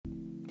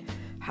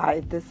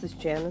Hi, this is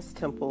Janice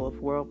Temple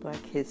of World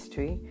Black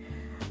History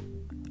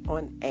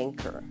on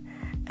Anchor,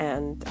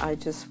 and I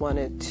just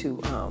wanted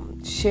to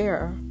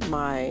share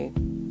my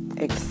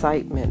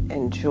excitement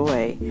and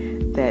joy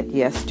that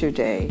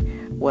yesterday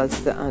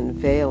was the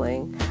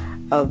unveiling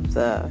of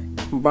the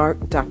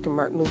Dr.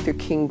 Martin Luther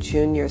King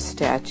Jr.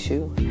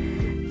 statue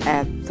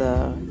at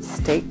the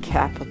state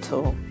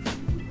capitol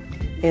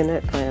in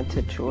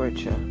Atlanta,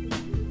 Georgia.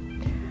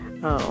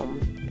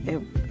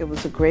 It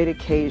was a great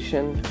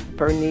occasion.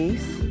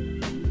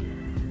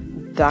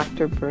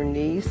 Dr.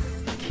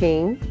 Bernice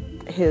King,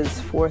 his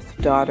fourth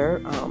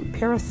daughter,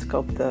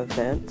 periscoped the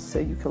event, so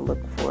you can look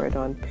for it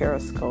on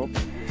Periscope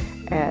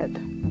at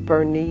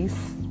Bernice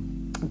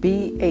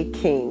B.A.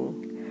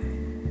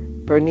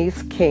 King.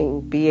 Bernice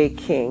King, B.A.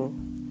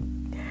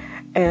 King.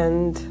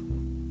 And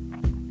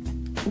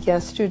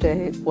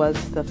yesterday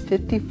was the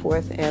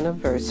 54th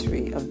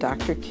anniversary of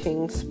Dr.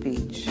 King's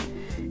speech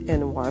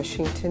in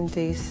Washington,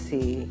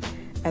 D.C.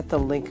 at the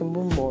Lincoln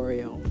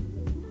Memorial,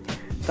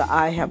 the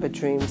I Have a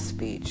Dream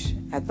speech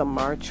at the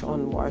March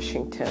on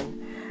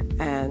Washington,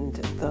 and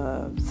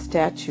the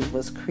statue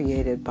was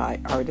created by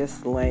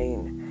Artist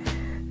Lane.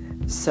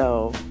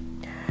 So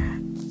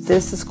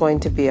this is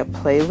going to be a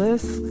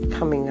playlist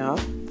coming up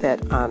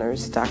that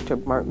honors Dr.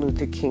 Martin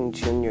Luther King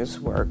Jr.'s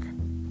work.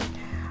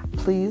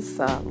 Please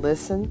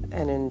listen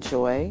and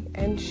enjoy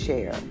and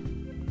share,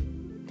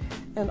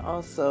 and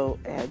also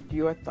add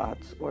your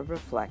thoughts or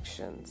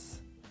reflections.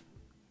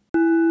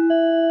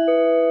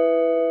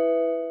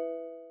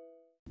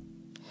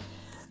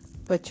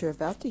 What you're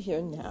about to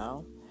hear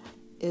now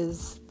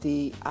is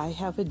the I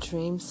Have a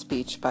Dream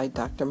speech by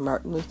Dr.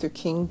 Martin Luther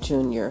King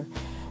Jr.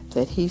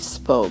 that he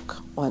spoke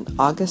on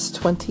August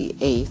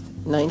 28,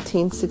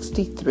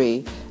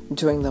 1963,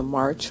 during the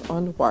March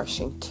on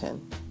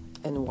Washington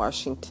in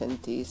Washington,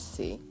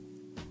 D.C.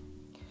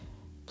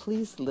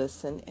 Please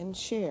listen and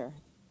share.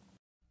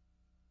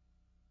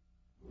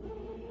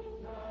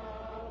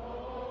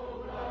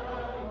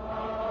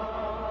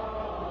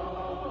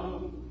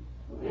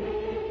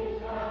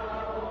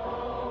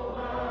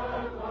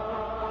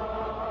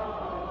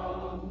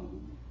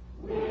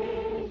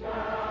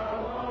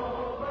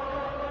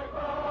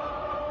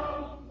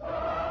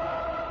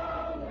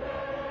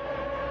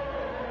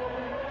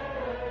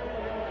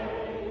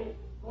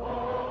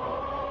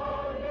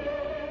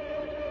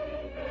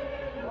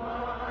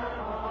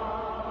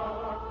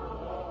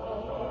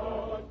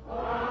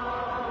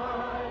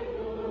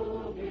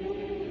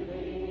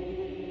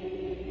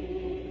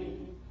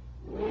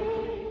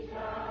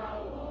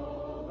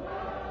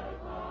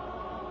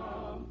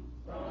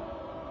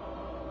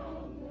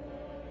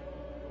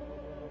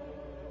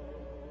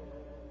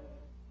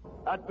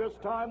 At this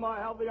time, I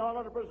have the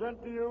honor to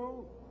present to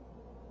you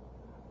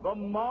the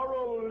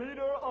moral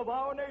leader of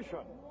our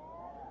nation.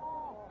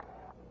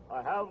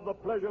 I have the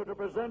pleasure to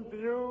present to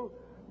you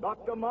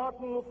Dr.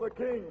 Martin Luther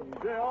King,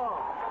 Jr.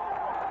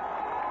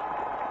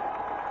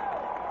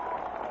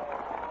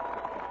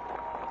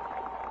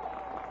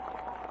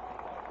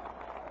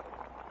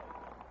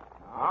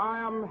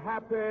 I am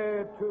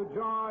happy to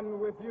join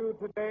with you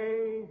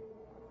today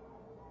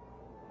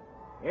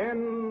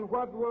in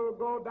what will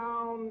go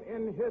down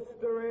in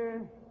history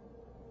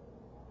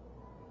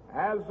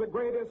as the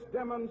greatest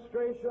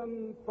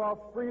demonstration for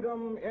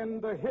freedom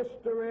in the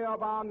history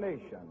of our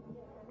nation.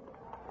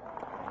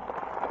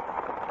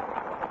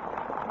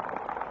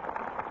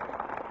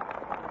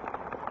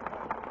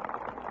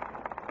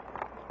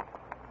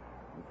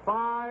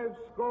 Five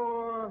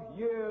score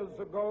years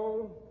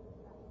ago,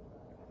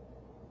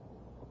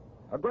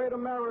 a great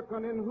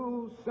American in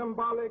whose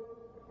symbolic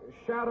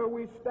shadow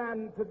we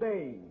stand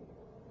today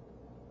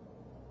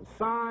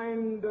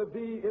signed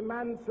the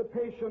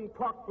Emancipation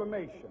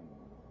Proclamation.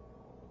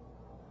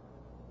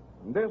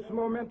 This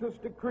momentous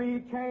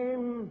decree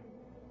came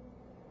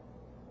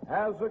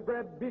as a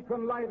great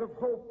beacon light of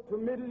hope to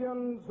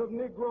millions of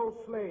Negro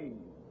slaves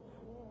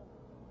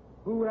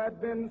who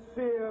had been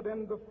seared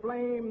in the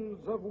flames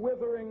of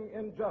withering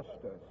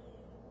injustice.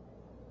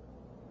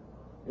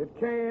 It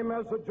came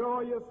as a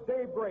joyous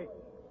daybreak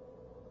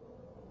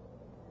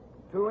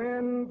to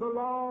end the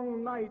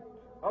long night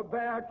of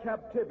their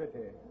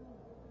captivity.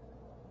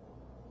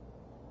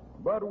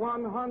 But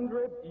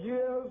 100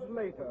 years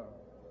later,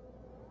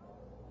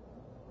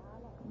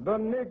 the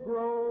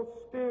Negro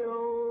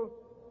still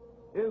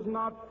is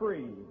not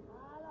free.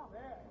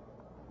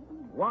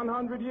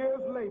 100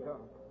 years later,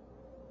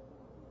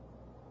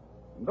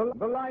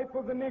 the life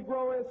of the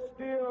Negro is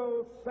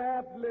still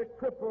sadly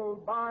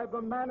crippled by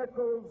the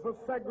manacles of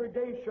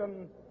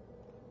segregation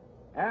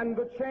and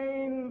the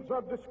chains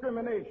of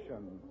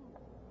discrimination.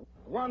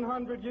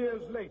 100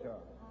 years later,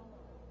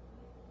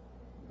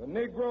 the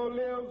Negro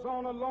lives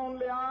on a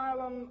lonely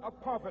island of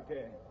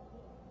poverty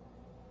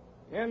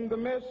in the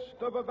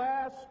midst of a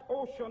vast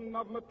ocean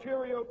of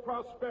material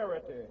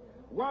prosperity.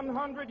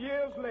 100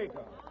 years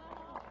later,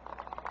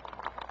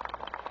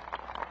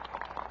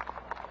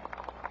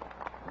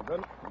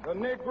 the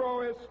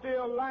Negro is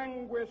still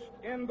languished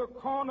in the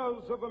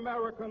corners of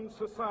American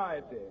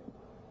society.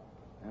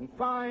 and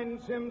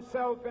finds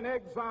himself in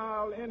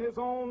exile in his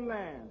own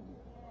land.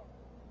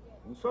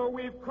 And so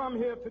we've come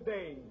here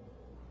today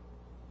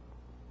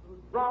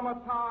to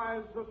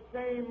dramatize a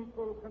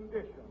shameful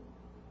condition.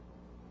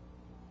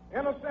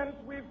 In a sense,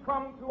 we've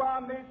come to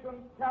our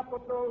nation's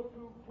capital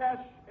to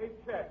cash a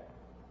check.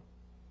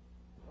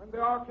 When the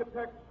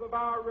architects of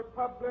our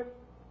republic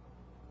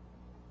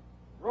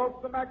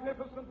wrote the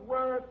magnificent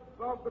words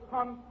of the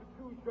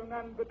Constitution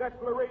and the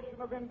Declaration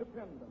of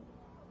Independence,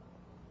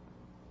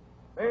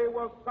 they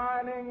were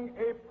signing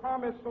a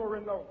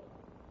promissory note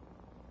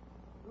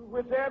to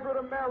which every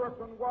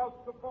American was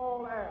to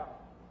fall heir.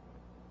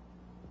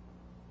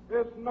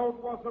 This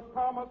note was a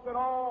promise that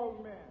all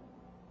men,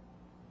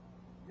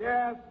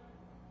 yes,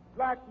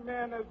 black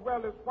men as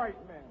well as white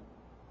men,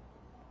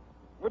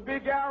 would be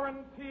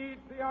guaranteed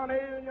the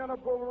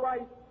unalienable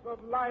rights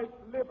of life,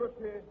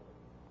 liberty,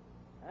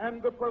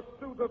 and the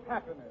pursuit of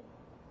happiness.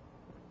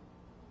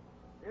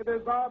 It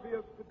is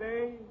obvious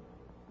today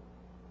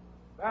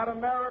that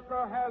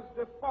America has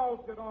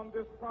defaulted on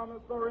this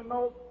promissory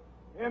note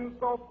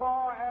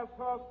insofar as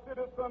her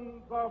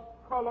citizens of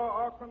color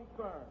are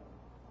concerned.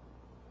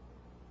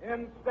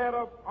 Instead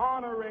of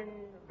honoring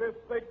this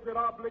sacred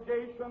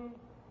obligation,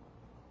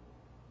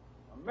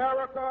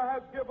 America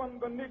has given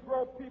the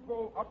Negro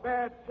people a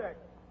bad check,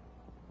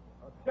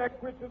 a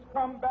check which has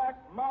come back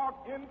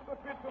marked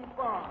insufficient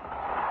funds.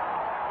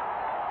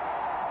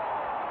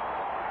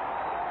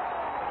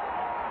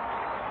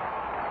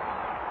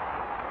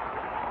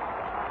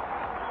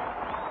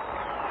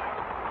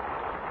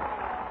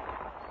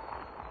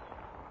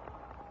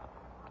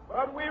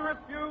 But we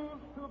refuse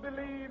to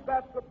believe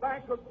that the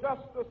Bank of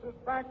Justice is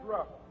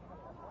bankrupt.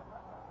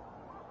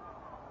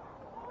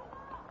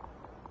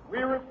 We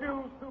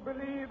refuse to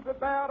believe that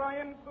there are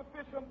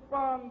insufficient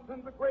funds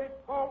in the great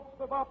vaults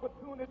of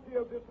opportunity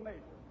of this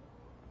nation.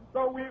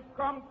 So we've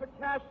come to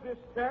cash this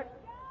check,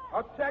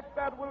 a check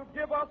that will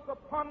give us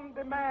upon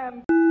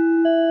demand.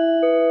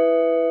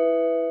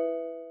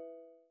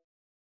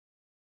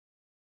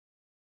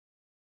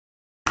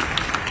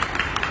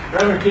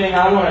 Reverend King,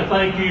 I want to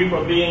thank you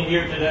for being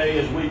here today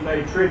as we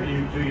pay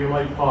tribute to your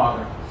late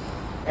father.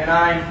 And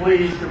I am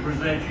pleased to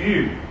present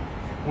you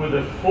with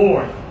the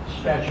fourth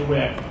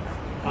statuette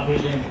of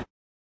his image.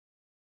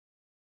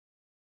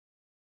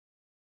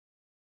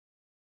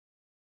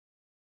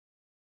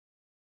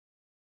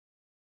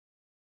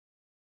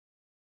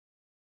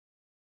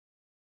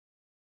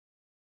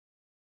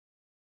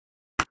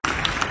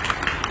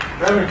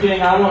 Reverend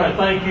King, I want to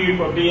thank you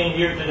for being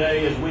here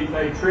today as we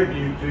pay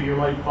tribute to your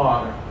late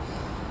father.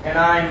 And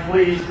I am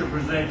pleased to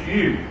present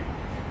you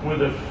with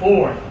the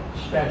fourth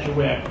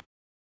statuette.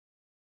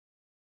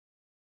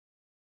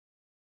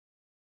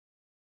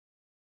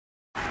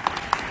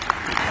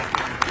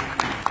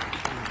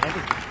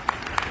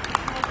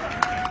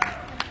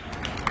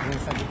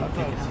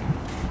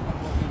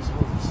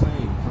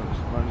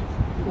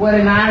 What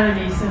an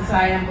irony, since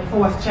I am the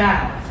fourth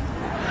child.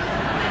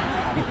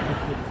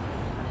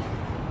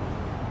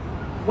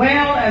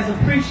 Well, as a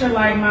preacher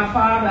like my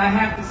father, I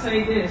have to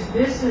say this.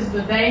 This is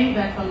the day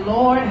that the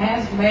Lord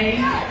has made.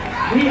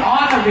 We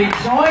ought to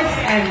rejoice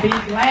and be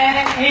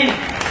glad in it.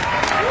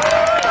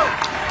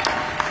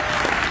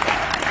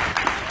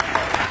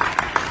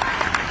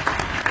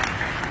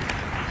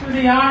 To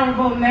the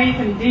Honorable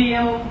Nathan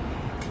Deal,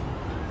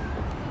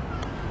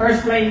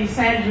 First Lady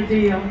Sandra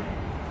Deal,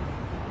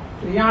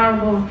 to the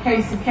Honorable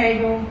Casey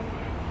Cagle,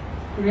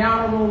 to the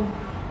Honorable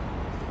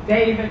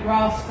David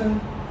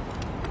Ralston,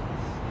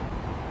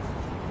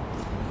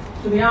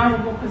 to the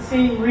Honorable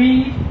Kasim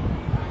Reed,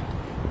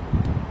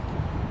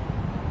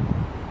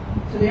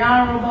 to the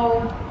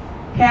Honorable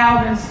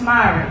Calvin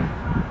Smyrie,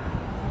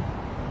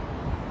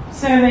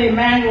 Senator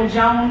Emmanuel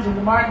Jones of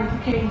the Martin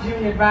Luther King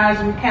Jr.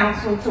 Advisory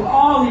Council, to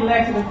all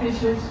elected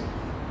officials,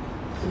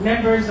 to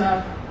members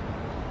of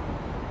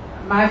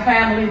my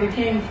family, the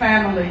King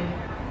family,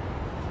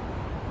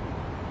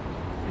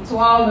 and to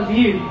all of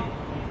you.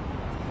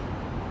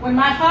 When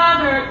my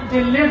father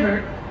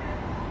delivered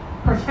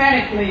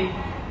prophetically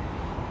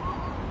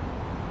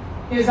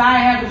his I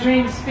Have a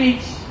Dream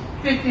speech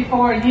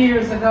 54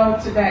 years ago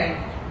today,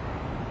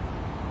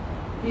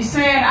 he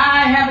said,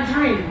 I have a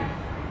dream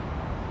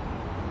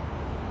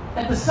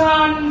that the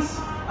sons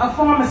of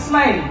former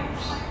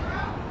slaves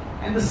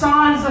and the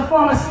sons of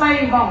former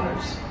slave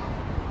owners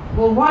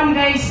will one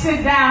day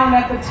sit down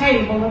at the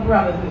table of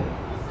brotherhood.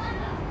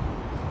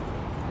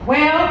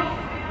 Well,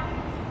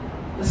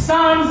 the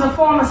sons of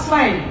former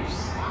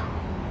slaves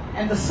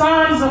and the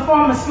sons of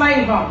former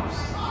slave owners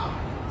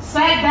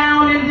sat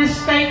down in this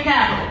state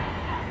capitol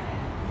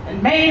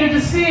and made a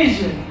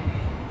decision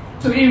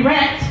to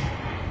erect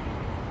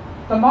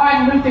the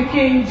Martin Luther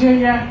King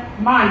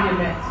Jr.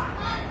 Monument.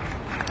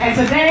 And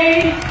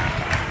today,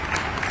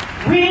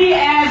 we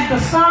as the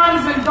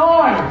sons and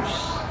daughters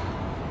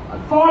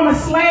of former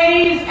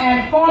slaves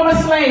and former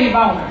slave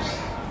owners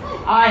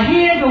are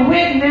here to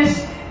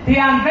witness the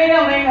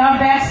unveiling of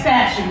that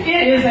statue.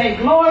 It is a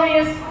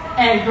glorious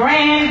and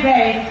grand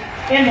day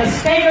in the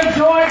state of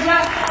Georgia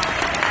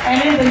and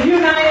in the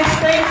United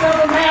States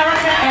of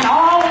America and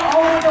all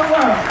the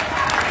world.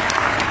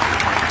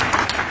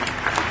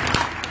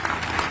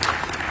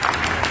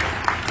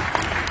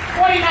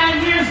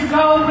 Years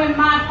ago, when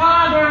my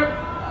father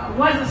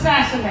was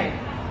assassinated,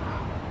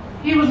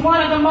 he was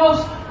one of the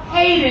most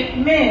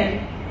hated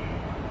men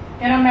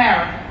in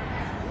America.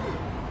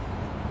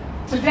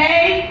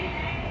 Today,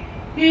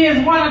 he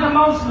is one of the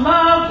most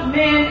loved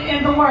men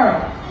in the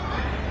world.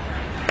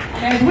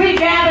 And as we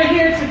gather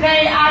here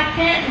today, I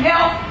can't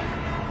help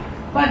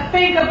but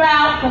think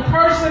about the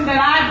person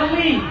that I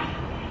believe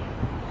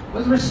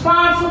was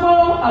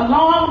responsible,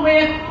 along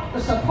with the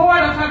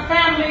support of her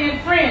family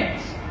and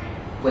friends,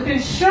 with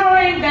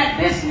ensuring that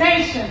this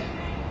nation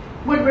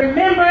would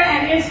remember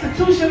and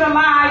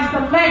institutionalize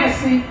the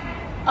legacy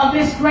of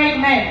this great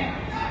man.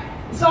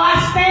 So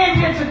I stand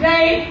here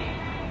today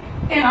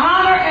in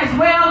honor as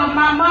well of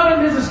my mother,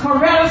 Mrs.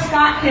 Coretta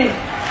Scott King.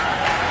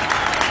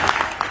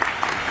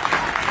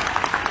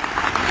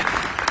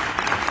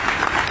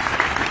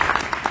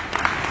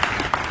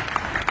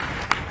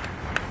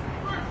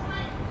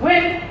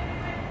 When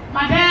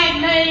my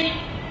dad made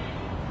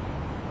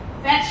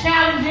that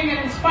challenging and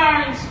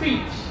inspiring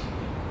speech,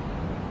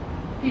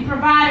 he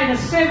provided a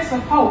sense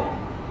of hope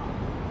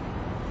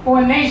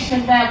for a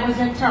nation that was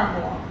in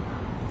turmoil.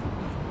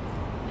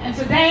 And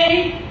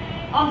today,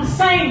 on the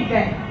same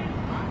day,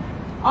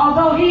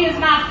 although he is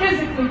not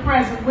physically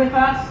present with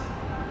us,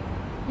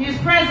 he is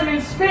present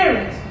in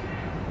spirit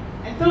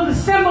and through the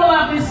symbol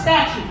of this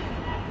statue.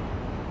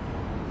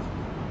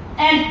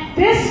 And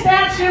this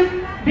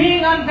statue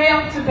being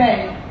unveiled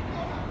today,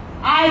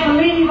 I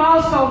believe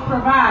also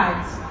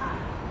provides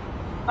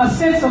a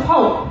sense of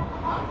hope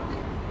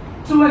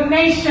to a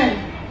nation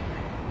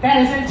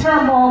that is in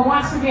turmoil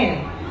once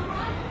again.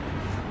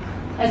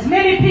 As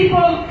many people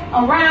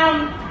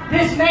around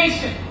this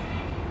nation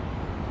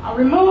are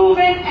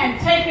removing and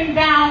taking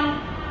down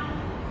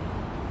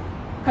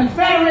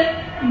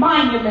Confederate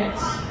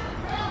monuments,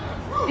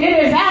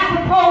 it is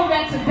apropos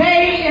that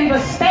today in the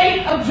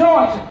state of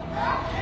Georgia,